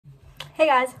Hey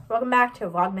guys, welcome back to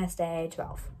Vlogmas Day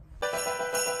 12.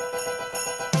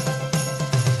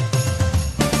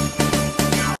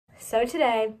 So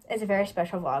today is a very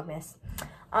special Vlogmas.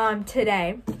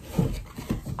 Today,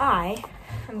 I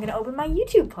am gonna open my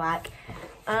YouTube plaque.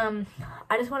 I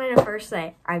just wanted to first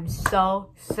say I'm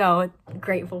so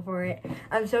grateful for it.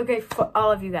 I'm so grateful for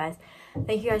all of you guys.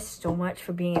 Thank you guys so much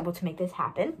for being able to make this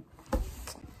happen.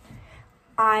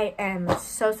 I am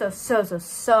so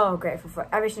grateful for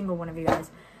every single one of you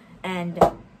guys. And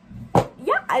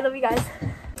yeah, I love you guys.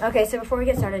 Okay, so before we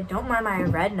get started, don't mind my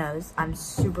red nose. I'm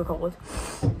super cold.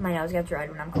 My nose gets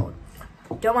red when I'm cold.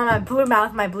 Don't mind my blue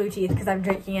mouth, my blue teeth, because I'm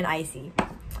drinking an icy.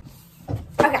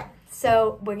 Okay,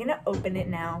 so we're gonna open it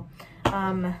now.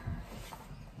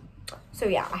 So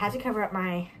yeah, I had to cover up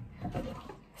my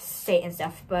state and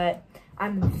stuff, but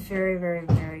I'm very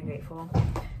grateful.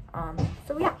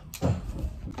 So yeah.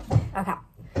 Okay,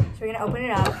 so we're gonna open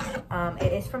it up.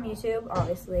 It is from YouTube,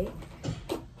 obviously.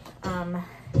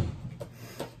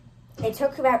 It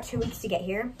took about 2 weeks to get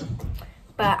here,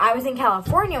 but I was in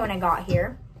California when I got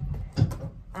here,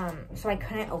 so I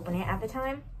couldn't open it at the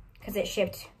time because it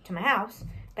shipped to my house,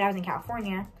 but I was in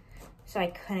California, so I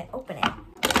couldn't open it.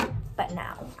 But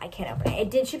now I can open it. It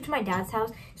did ship to my dad's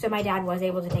house, so my dad was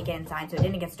able to take it inside, so it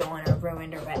didn't get stolen or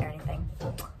ruined or wet or anything.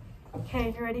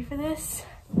 Okay, you ready for this?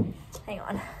 Hang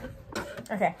on.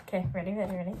 Okay, ready?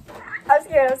 I'm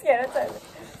scared.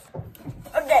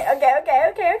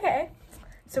 Okay.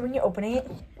 So when you open it,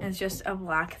 it's just a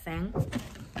black thing.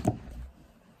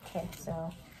 Okay,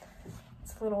 so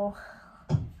it's a little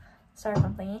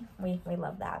styrofoam thingy. We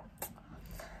love that.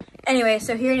 Anyway,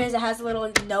 so here it is. It has a little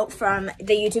note from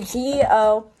the YouTube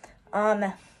CEO.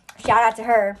 Shout out to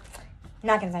her. I'm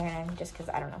not gonna say her name just because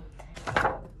I don't know.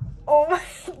 Oh my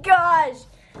gosh.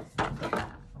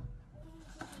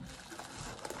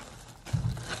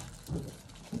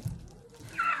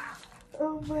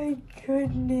 Oh my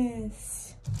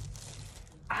goodness.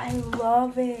 I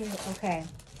love it. Okay.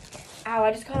 Ow,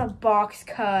 I just got a box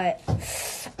cut.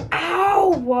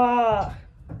 Ow!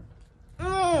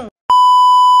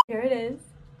 Here it is.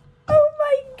 Oh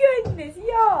my goodness,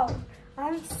 y'all.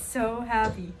 I'm so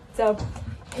happy. So,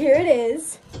 here it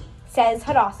is. It says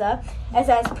Hadassah. It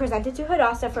says presented to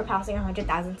Hadassah for passing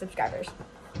 100,000 subscribers.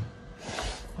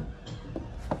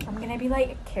 I'm gonna be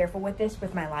like careful with this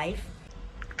with my life.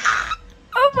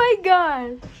 Oh my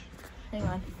god. Hang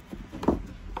on.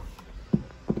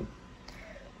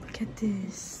 Look at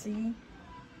this. See?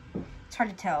 It's hard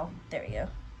to tell. There we go.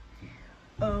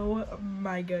 Oh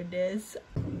my goodness.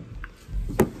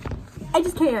 I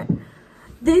just can't.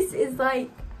 This is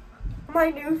like my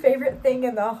new favorite thing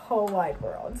in the whole wide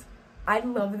world. I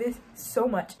love this so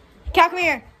much. Cal, come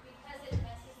here. Because it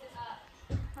messes it up.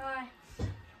 Hi.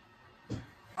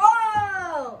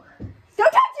 Oh!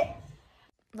 Don't touch it!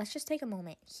 Let's just take a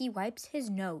moment. He wipes his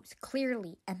nose,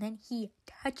 clearly, and then he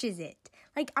touches it.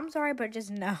 Like, I'm sorry, but just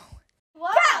no.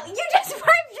 What? Cal, you just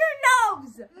wiped your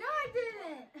nose! No, I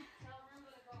didn't.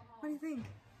 What do you think?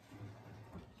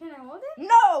 Can I hold it?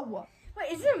 No! Wait,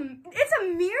 it's a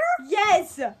mirror?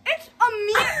 Yes! It's a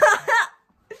mirror!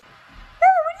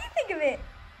 What do you think of it?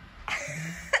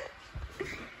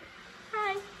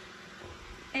 Hi.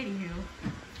 Anywho.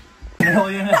 Hell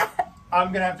yeah.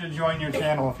 I'm gonna have to join your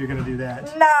channel if you're gonna do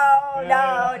that. No.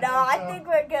 I think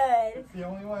we're good. It's the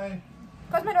only way.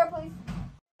 Close my door, please.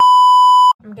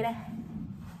 I'm gonna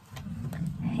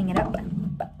hang it up,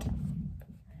 but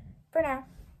for now.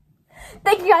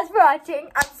 Thank you guys for watching.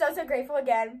 I'm so grateful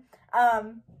again.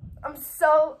 I'm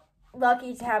so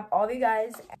lucky to have all of you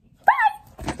guys.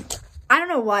 Bye! I don't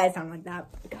know why it sounded like that.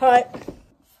 Cut.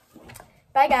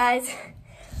 Bye, guys.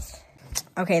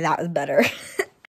 Okay, that was better.